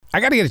I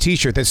got to get a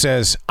t-shirt that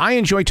says, I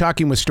enjoy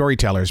talking with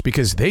storytellers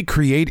because they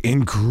create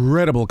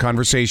incredible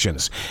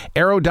conversations.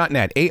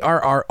 Arrow.net,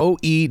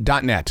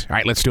 ARROE.net. All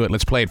right, let's do it.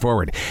 Let's play it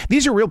forward.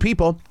 These are real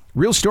people,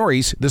 real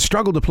stories, the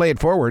struggle to play it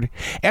forward.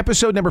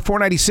 Episode number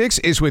 496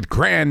 is with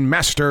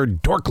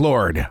Grandmaster Dork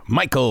Lord,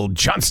 Michael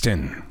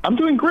Johnston. I'm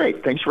doing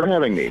great. Thanks for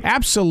having me.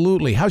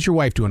 Absolutely. How's your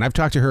wife doing? I've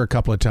talked to her a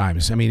couple of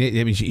times. I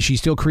mean, she's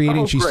still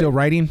creating? She's still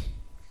writing?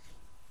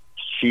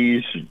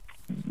 She's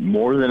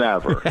more than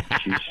ever.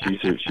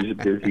 She's a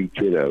busy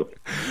kiddo.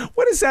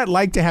 What is that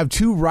like to have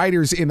two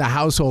writers in the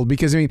household?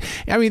 Because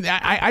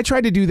I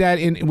tried to do that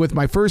with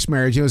my first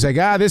marriage. It was like,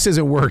 this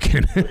isn't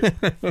working.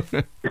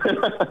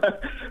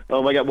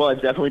 Oh my God! Well,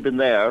 I've definitely been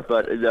there,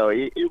 but no,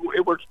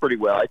 it works pretty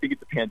well. I think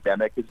the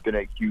pandemic has been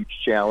a huge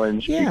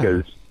challenge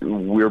because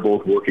we're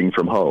both working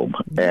from home,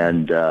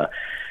 and that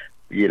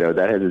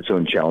has its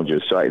own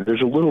challenges. So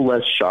there's a little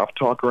less shop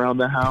talk around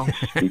the house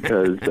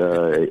because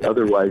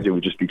otherwise it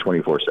would just be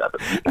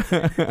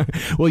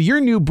 24/7. Well, your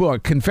new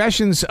book,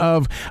 Confessions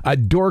of a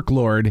Dork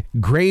Lord,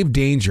 Grave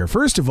Danger.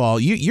 First of all,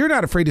 you're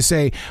not afraid to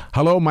say,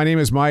 hello, my name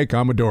is Mike,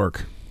 I'm a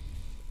dork.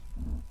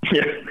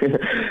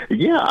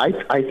 Yeah,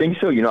 I think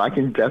so. I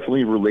can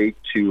definitely relate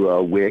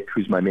to Wick,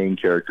 who's my main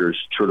character's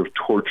sort of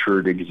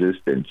tortured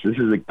existence. This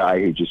is a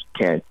guy who just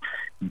can't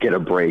get a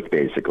break,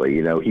 basically.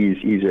 He's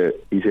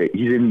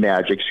in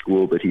magic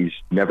school, but he's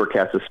never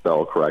cast a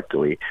spell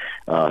correctly.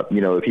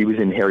 If he was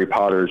in Harry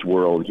Potter's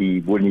world,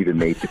 he wouldn't even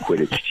make the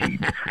Quidditch team.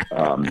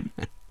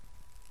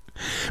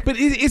 But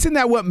isn't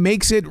that what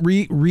makes it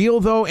real,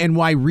 though, and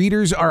why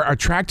readers are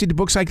attracted to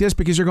books like this?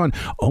 Because they're going,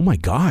 oh, my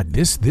God,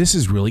 this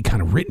is really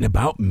kind of written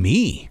about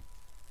me.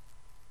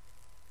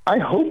 I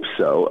hope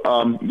so.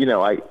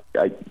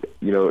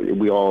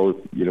 We all,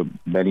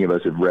 many of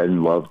us have read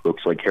and loved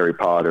books like Harry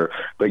Potter,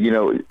 but,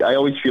 I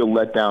always feel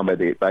let down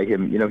by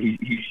him.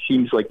 He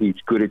seems like he's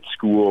good at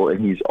school and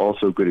he's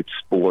also good at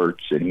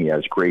sports and he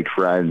has great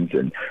friends.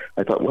 And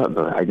I thought,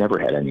 well, I never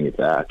had any of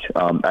that.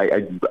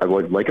 I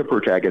would like a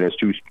protagonist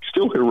who's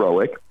still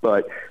heroic,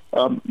 but,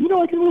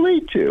 I can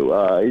relate to.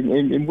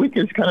 And Wick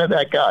is kind of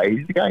that guy.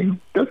 He's the guy who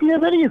doesn't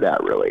have any of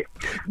that, really.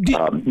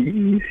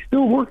 He's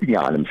still working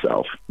on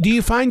himself. Do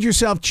you find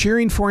yourself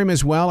cheering for him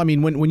as well? I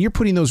mean, when you're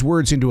putting those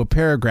words into a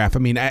paragraph, I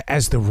mean,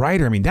 as the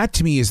writer, I mean, that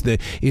to me is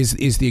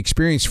the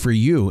experience for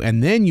you,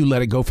 and then you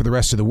let it go for the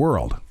rest of the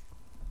world.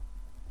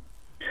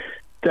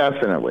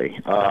 Definitely.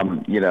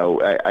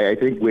 I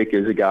think Wick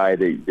is a guy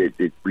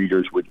that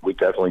readers would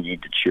definitely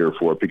need to cheer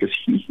for because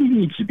he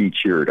needs to be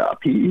cheered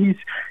up. He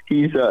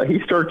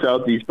starts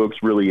out these books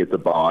really at the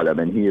bottom,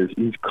 and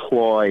he's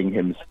clawing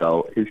his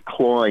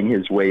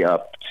way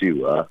up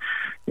to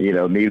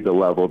maybe the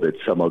level that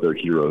some other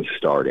heroes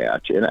start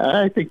at. And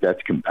I think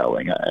that's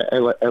compelling. I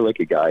like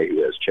a guy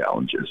who has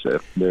challenges.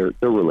 They're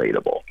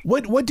relatable.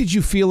 What did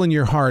you feel in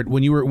your heart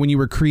when you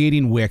were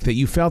creating Wick that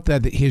you felt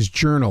that his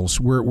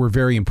journals were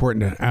very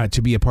important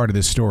to be a part of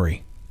this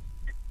story?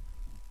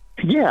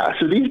 Yeah,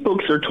 so these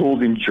books are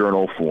told in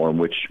journal form,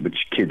 which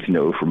kids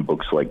know from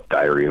books like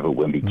Diary of a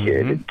Wimpy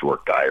Kid and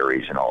Dork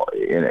Diaries and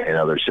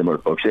other similar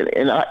books. And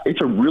it's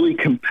a really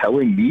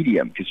compelling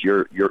medium because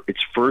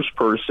it's first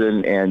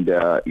person, and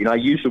I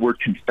use the word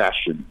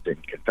confessions in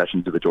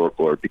Confessions of a Dork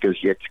Lord because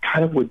it's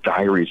kind of what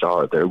diaries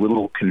are. They're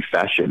little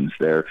confessions.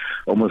 They're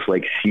almost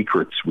like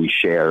secrets we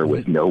share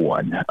with no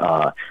one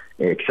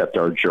except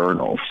our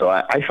journal. So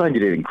I find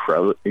it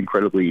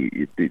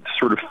incredibly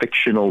sort of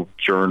fictional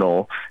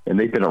journal, and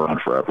they've been around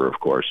forever, of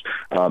course,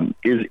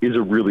 is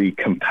a really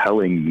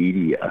compelling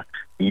medium.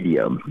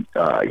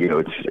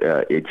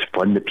 It's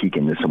fun to peek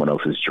into someone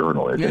else's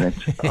journal, isn't it?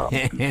 See what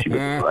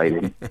they're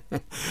writing.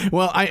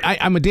 Well,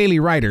 I'm a daily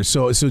writer,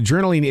 so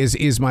journaling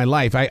is my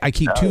life. I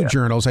keep two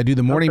journals. I do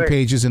the morning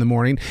pages in the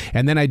morning,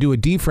 and then I do a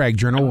defrag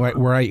journal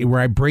where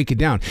I break it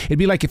down. It'd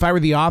be like if I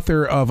were the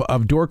author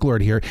of Dork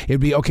Lord here. It'd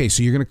be okay.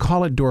 So you're going to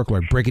call it Dork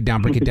Lord. Break it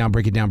down. Break it down.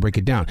 Break it down. Break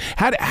it down.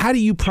 How do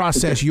you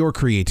process your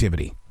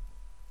creativity?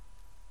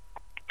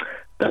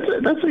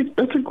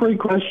 That's a great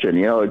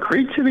question.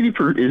 Creativity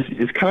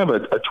is kind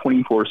of a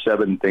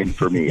 24/7 thing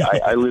for me.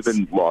 I live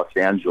in Los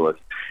Angeles,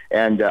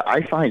 and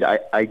I find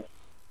I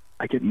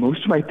get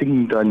most of my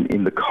thinking done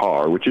in the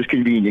car, which is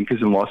convenient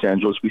because in Los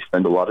Angeles we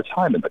spend a lot of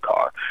time in the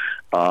car,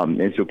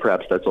 and so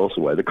perhaps that's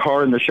also why the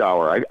car and the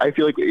shower. I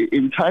feel like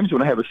in times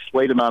when I have a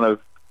slight amount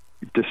of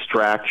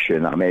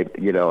distraction, I'm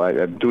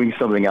doing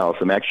something else,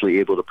 I'm actually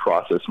able to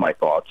process my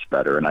thoughts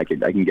better, and I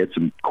can get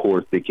some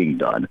core thinking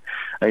done.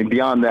 I mean,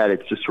 beyond that,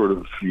 it's just sort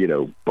of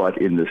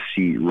butt in the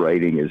seat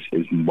writing as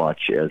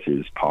much as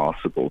is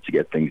possible to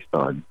get things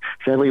done.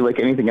 Sadly, like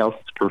anything else,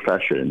 it's a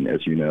profession,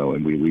 as you know,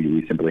 and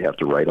we simply have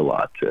to write a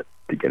lot to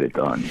get it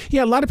done.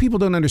 Yeah, a lot of people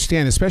don't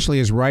understand,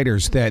 especially as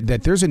writers,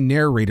 that there's a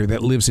narrator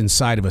that lives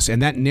inside of us,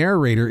 and that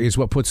narrator is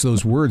what puts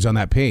those words on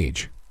that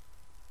page.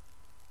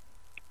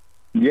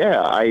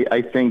 Yeah,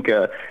 I think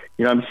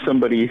I'm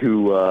somebody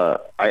who I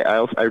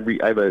have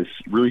a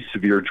really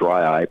severe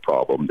dry eye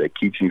problem that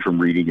keeps me from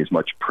reading as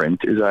much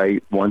print as I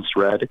once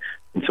read,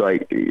 and so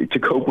to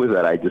cope with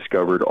that, I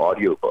discovered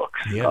audiobooks.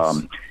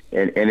 Yes.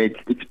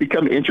 it's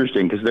become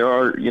interesting because there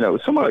are,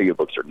 some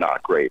audiobooks are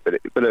not great, but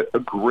a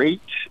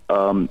great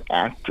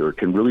actor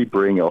can really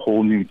bring a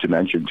whole new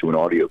dimension to an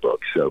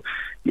audiobook. So,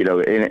 in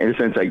a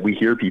sense, like we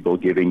hear people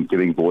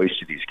giving voice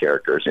to these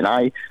characters,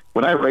 and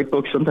when I write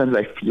books, sometimes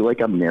I feel like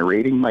I'm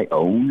narrating my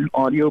own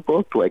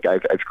audiobook. Like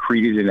I've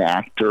created an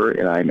actor,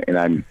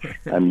 and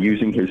I'm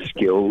using his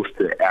skills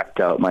to act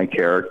out my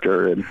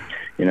character, and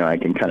I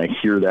can kind of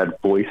hear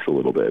that voice a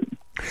little bit.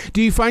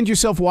 Do you find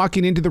yourself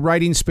walking into the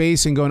writing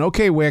space and going,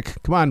 "Okay, Wick,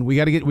 come on, we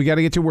got to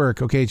get to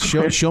work. Okay,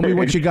 show me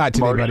what you got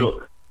today, buddy."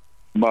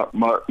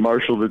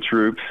 Marshal the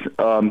troops.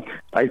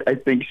 I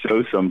think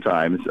so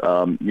sometimes.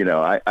 I'm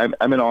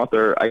an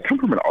author. I come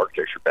from an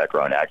architecture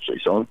background, actually,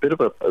 so I'm a bit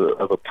of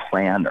a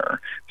planner.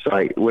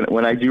 So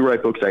when I do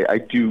write books, I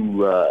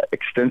do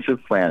extensive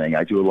planning.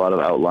 I do a lot of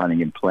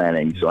outlining and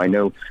planning. So I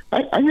know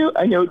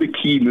the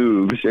key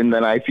moves, and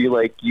then I feel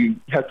like you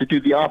have to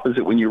do the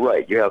opposite when you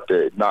write. You have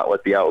to not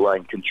let the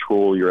outline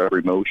control your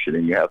every motion,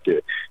 and you have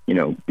to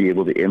be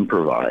able to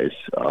improvise.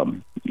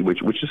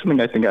 Which is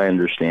something I think I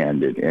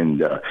understand,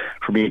 and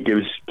for me, it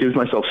gives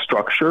myself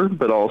structure,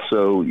 but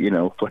also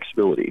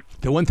flexibility.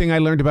 The one thing I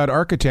learned about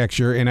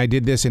architecture, and I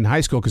did this in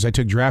high school because I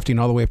took drafting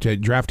all the way up to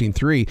drafting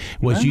 3,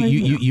 was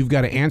you've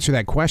got to answer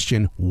that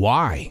question: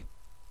 why?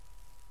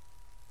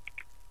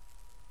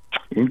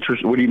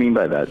 Interesting. What do you mean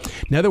by that?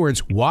 In other words,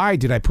 why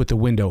did I put the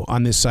window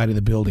on this side of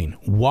the building?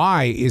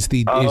 Why is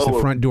the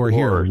front door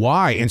here?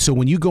 Why? And so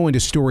when you go into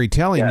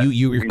storytelling,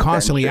 you're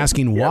constantly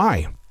asking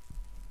why.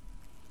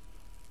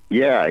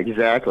 Yeah,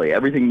 exactly.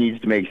 Everything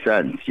needs to make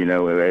sense.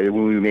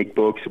 When we make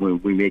books,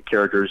 when we make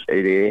characters,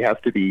 they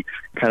have to be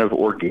kind of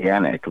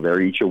organic.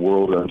 They're each a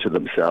world unto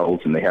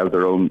themselves, and they have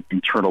their own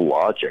internal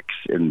logics,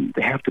 and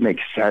they have to make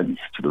sense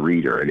to the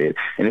reader.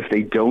 And if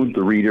they don't,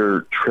 the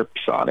reader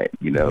trips on it.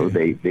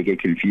 They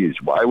get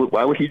confused. Why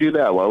would he do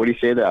that? Why would he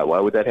say that? Why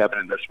would that happen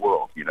in this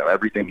world?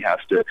 Everything has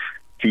to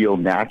feel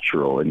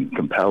natural and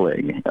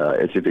compelling,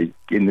 as if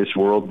in this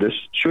world this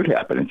should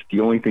happen. It's the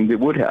only thing that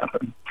would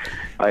happen.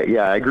 I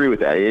agree with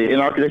that. And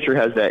architecture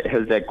has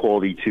that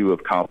quality too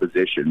of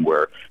composition,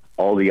 where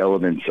all the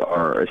elements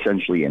are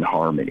essentially in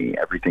harmony.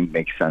 Everything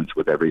makes sense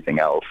with everything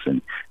else,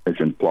 and has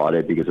been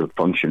plotted because of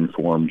function,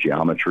 form,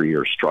 geometry,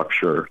 or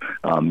structure.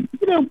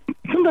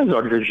 Sometimes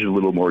architecture is a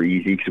little more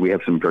easy because we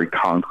have some very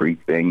concrete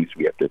things.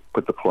 We have to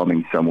put the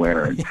plumbing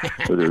somewhere, and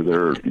so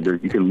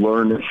you can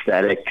learn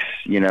aesthetics,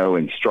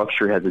 and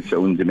structure has its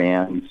own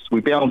demands.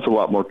 We balance a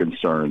lot more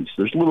concerns.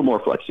 There's a little more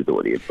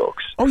flexibility in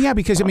books. Oh yeah,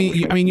 because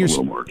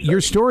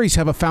your stories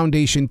have a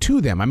foundation to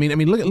them.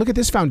 Look at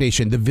this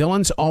foundation. The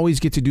villains always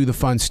get to do the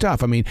fun stuff.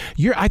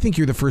 I think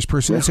you're the first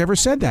person that's ever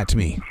said that to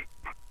me.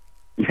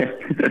 Yeah.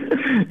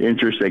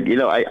 Interesting.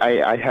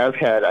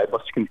 I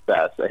must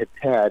confess, I have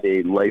had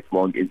a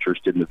lifelong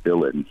interest in the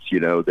villains.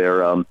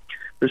 They're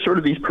sort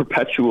of these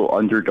perpetual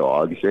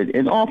underdogs,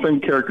 and often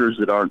characters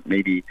that aren't,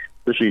 maybe,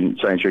 especially in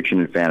science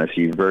fiction and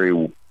fantasy,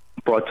 very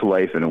brought to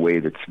life in a way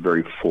that's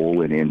very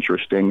full and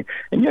interesting.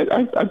 And yet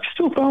I've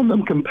still found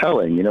them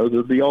compelling.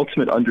 They're the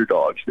ultimate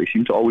underdogs. They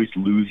seem to always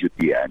lose at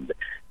the end.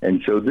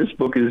 And so this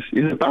book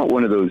is about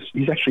one of those.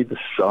 He's actually the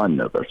son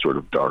of a sort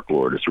of Dark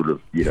Lord, a sort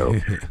of,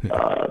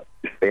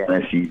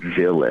 fantasy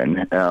villain.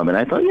 And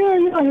I thought,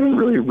 I haven't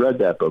really read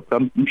that book.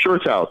 I'm sure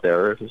it's out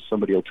there.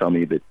 Somebody will tell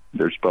me that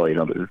there's probably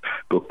another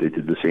book that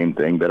did the same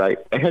thing. But I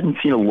hadn't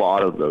seen a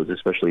lot of those,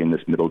 especially in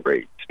this middle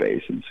grade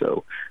space. And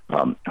so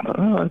I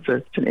thought,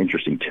 it's an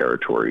interesting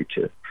territory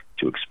to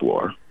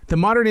explore. The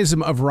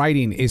modernism of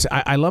writing is,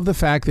 I love the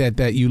fact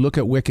that you look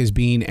at Wick as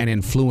being an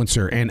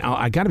influencer. And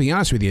I got to be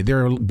honest with you,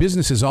 there are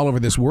businesses all over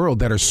this world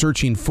that are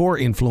searching for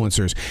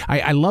influencers.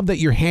 I love that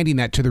you're handing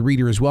that to the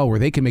reader as well, where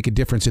they can make a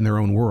difference in their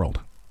own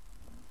world.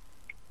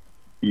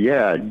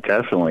 Yeah,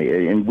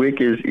 definitely. And Wick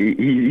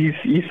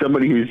he's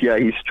somebody who's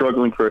he's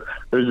struggling for.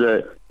 This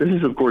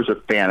is of course a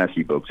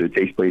fantasy book, so it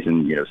takes place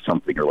in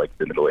something or like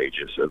the Middle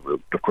Ages, of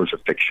course a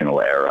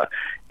fictional era.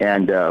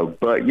 And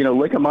but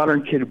like a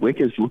modern kid, Wick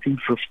is looking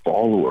for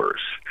followers.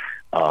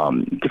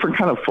 Different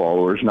kind of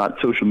followers, not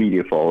social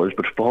media followers,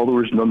 but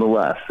followers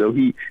nonetheless. So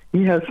he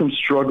has some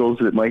struggles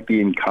that might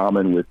be in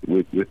common with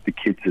the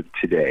kids of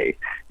today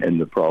and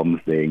the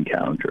problems they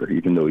encounter,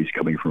 even though he's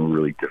coming from a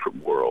really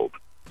different world.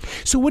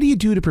 So what do you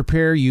do to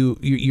prepare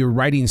your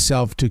writing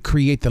self to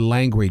create the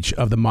language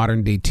of the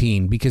modern day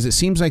teen? Because it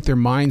seems like their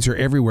minds are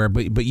everywhere,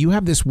 but you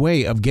have this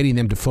way of getting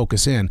them to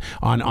focus in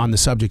on the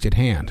subject at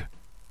hand.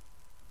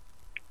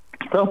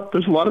 Well,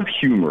 there's a lot of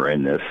humor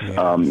in this.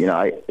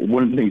 Yeah.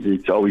 One of the things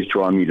that's always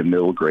drawn me to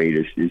middle grade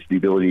is the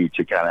ability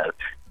to kind of,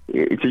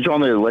 it's a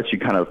genre that lets you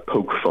kind of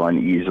poke fun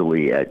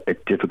easily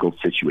at difficult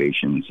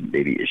situations and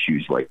maybe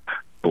issues like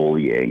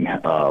bullying.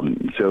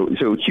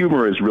 So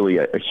humor is really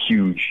a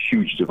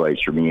huge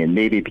device for me, and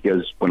maybe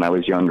because when I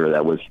was younger,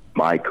 that was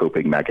my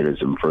coping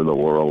mechanism for the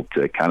world,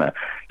 to kind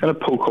of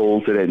poke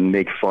holes in it and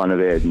make fun of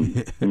it,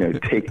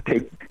 and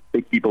take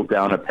people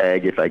down a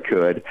peg if I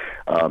could.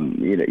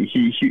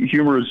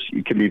 Humor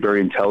can be very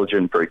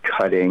intelligent, very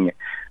cutting,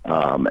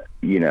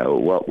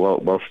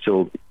 while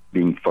still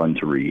being fun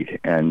to read.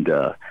 And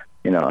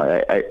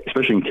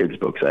especially in kids'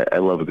 books, I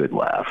love a good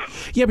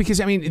laugh. Yeah,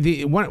 because I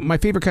mean, my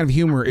favorite kind of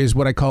humor is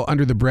what I call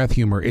under the breath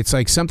humor. It's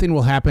like something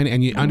will happen,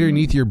 and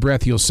underneath your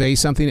breath, you'll say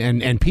something,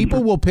 and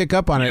people will pick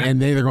up on it,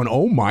 and they're going,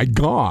 "Oh my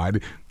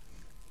God."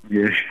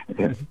 Yeah,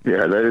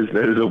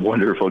 that is a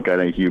wonderful kind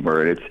of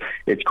humor, and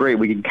it's great.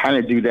 We can kind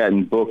of do that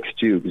in books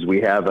too, because we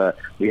have a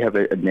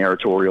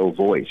narratorial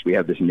voice. We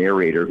have this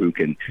narrator who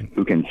can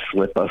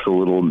slip us a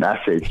little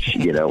message,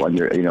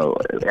 under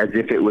as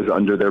if it was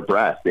under their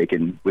breath. They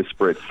can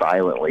whisper it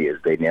silently as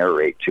they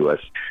narrate to us,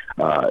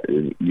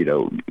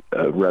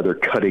 rather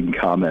cutting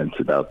comments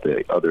about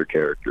the other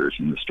characters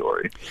in the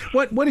story.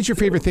 What is your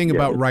favorite thing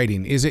about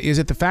writing? Is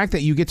it the fact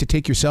that you get to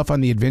take yourself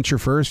on the adventure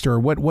first, or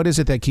what is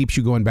it that keeps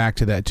you going back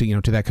to that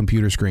to that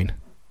computer screen?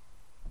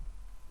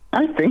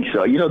 I think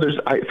so.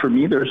 For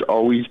me, there's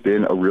always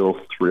been a real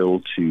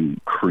thrill to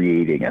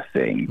creating a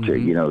thing.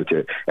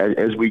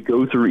 As we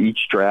go through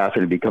each draft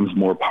and it becomes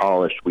more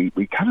polished, we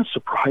kind of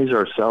surprise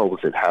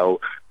ourselves at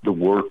how the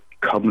work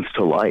comes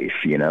to life.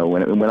 When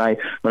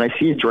I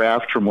see a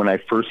draft from when I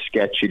first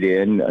sketch it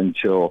in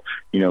until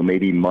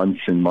maybe months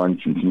and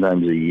months and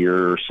sometimes a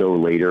year or so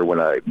later when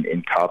I'm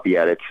in copy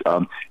edits,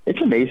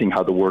 it's amazing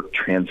how the work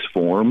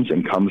transforms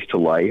and comes to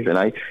life.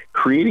 And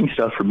creating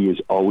stuff for me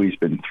has always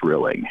been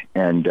thrilling,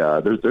 and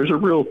there's a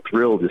real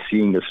thrill to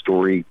seeing the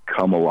story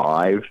come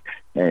alive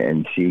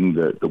and seeing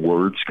the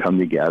words come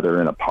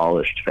together in a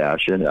polished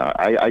fashion.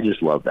 I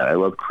just love that. I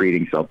love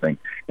creating something,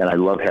 and I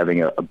love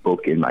having a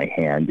book in my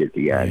hand at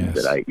the end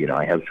that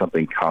I have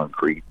something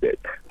concrete that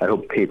I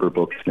hope paper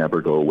books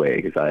never go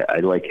away, because I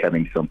like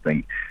having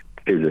something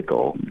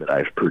physical that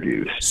I've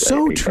produced.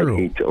 True. I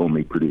hate to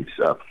only produce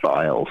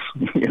files.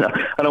 I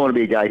don't want to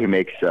be a guy who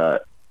makes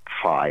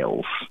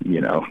files,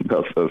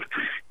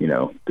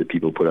 that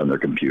people put on their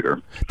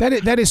computer.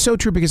 That is so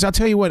true, because I'll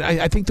tell you what,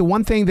 I think the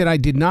one thing that I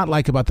did not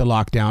like about the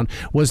lockdown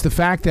was the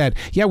fact that,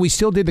 we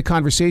still did the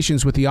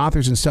conversations with the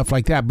authors and stuff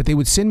like that, but they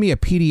would send me a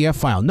PDF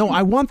file. No,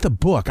 I want the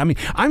book. I mean,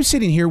 I'm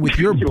sitting here with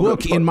your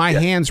book in my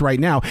hands right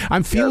now.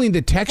 I'm feeling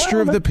the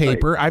texture of the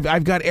paper. Right.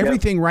 I've got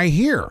everything right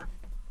here.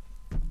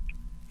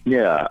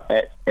 Yeah,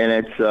 and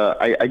it's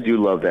I do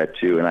love that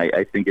too, and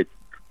I think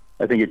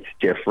it's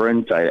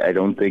different. I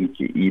don't think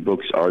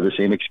ebooks are the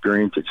same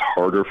experience. It's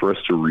harder for us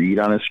to read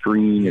on a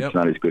screen. Yep. It's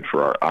not as good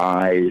for our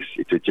eyes.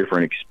 It's a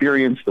different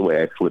experience, the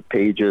way I flip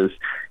pages.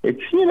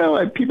 It's,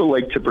 people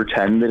like to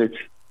pretend that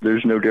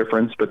there's no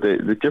difference, but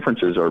the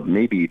differences are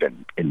maybe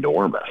even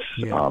enormous.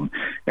 Yeah.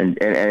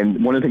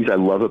 And one of the things I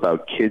love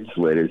about Kids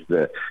Lit is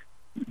that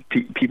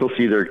people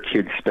see their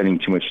kids spending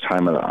too much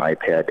time on the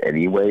iPad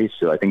anyway,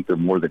 so I think they're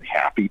more than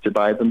happy to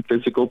buy them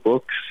physical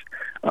books.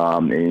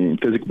 And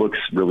physical books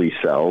really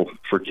sell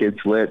for Kids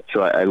Lit,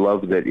 so I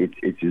love that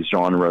it's a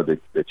genre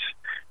that's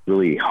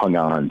really hung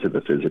on to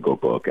the physical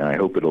book, and I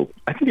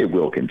think it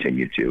will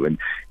continue to. And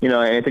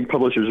I think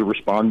publishers are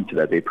responding to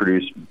that. They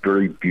produce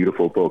very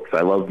beautiful books.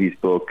 I love these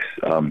books.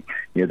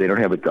 They don't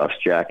have a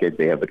dust jacket.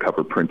 They have the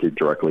cover printed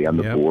directly on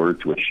the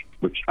boards,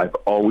 which I've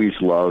always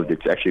loved.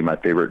 It's actually my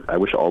favorite. I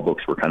wish all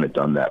books were kind of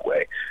done that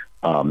way.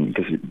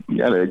 Because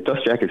the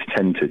dust jackets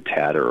tend to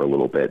tatter a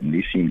little bit, and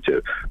these seem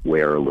to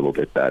wear a little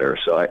bit better.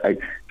 So I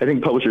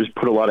think publishers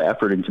put a lot of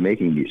effort into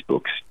making these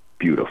books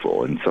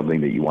beautiful and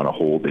something that you want to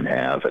hold and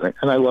have. And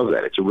I love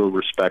that. It's a real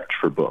respect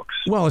for books.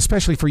 Well,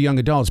 especially for young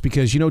adults,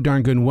 because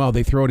darn good and well,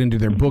 they throw it into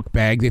their book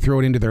bag, they throw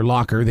it into their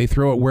locker, they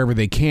throw it wherever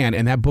they can,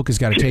 and that book has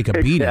got to take a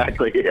beating.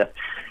 Exactly, yeah.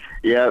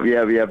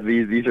 Yeah.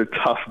 These are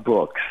tough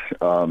books,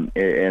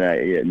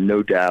 and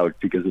no doubt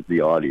because of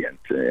the audience,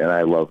 and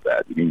I love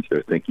that. It means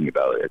they're thinking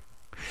about it.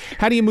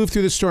 How do you move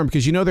through the storm?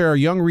 Because there are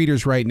young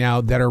readers right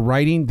now that are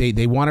writing.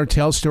 They want to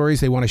tell stories.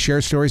 They want to share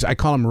stories. I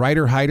call them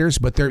writer hiders,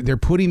 but they're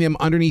putting them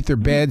underneath their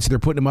beds. They're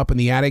putting them up in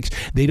the attics.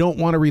 They don't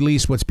want to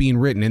release what's being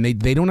written, and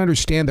they don't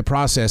understand the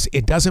process.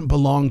 It doesn't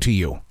belong to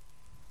you.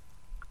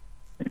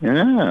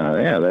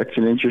 Yeah, that's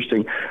an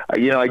interesting.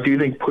 I do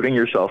think putting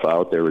yourself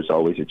out there is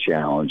always a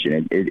challenge,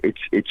 and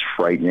it's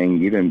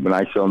frightening. Even when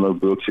I sell no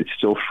books, it's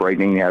still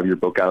frightening to have your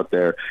book out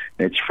there,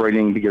 and it's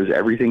frightening because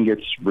everything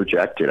gets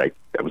rejected. I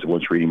was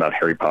once reading about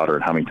Harry Potter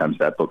and how many times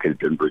that book had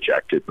been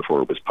rejected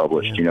before it was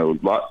published. Yeah.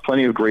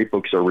 Plenty of great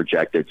books are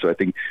rejected, so I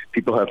think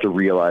people have to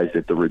realize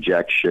that the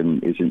rejection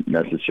isn't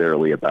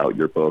necessarily about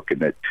your book, and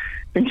that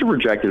things are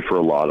rejected for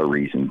a lot of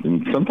reasons,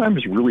 and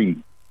sometimes really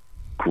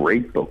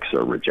great books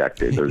are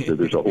rejected.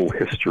 There's a whole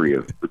history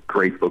of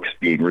great books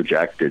being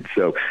rejected.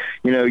 So,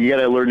 you got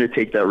to learn to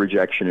take that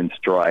rejection in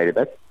stride.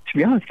 To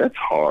be honest, that's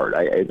hard.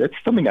 That's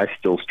something I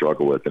still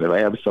struggle with. And if I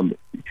have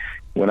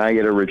when I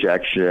get a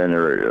rejection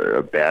or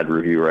a bad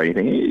review or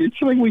anything, it's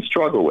something we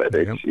struggle with.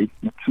 It's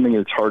something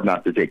that's hard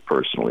not to take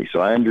personally. So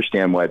I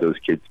understand why those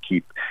kids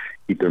keep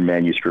their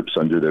manuscripts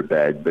under their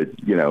bed. But,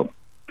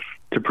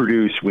 to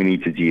produce, we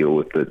need to deal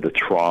with the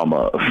trauma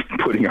of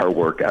putting our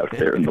work out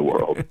there in the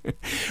world.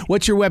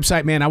 What's your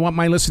website, man? I want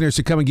my listeners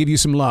to come and give you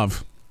some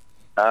love.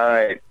 All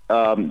right.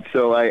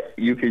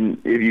 You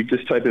can, if you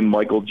just type in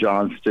Michael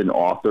Johnston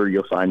author,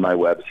 you'll find my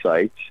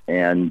website.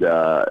 And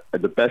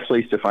the best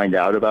place to find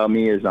out about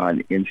me is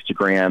on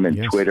Instagram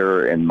and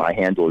Twitter. And my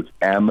handle is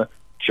M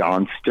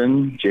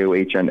Johnston,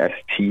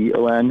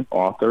 Johnston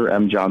author,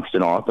 M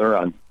Johnston author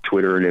on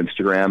Twitter and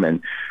Instagram.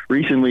 And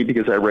recently,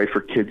 because I write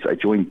for kids, I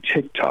joined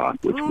TikTok,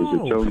 which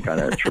was its own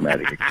kind of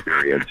traumatic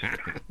experience.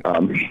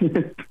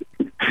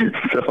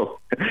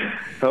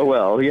 Oh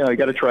well, you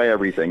got to try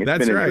everything. It's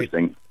been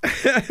interesting.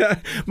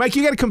 Mike,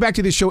 you got to come back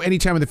to this show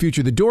anytime in the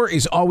future. The door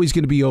is always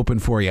going to be open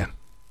for you.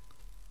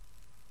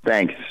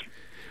 Thanks.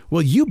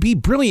 Well, you be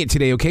brilliant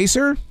today, okay,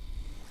 sir?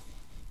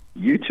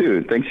 You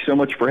too. Thanks so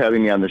much for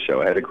having me on the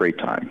show. I had a great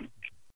time.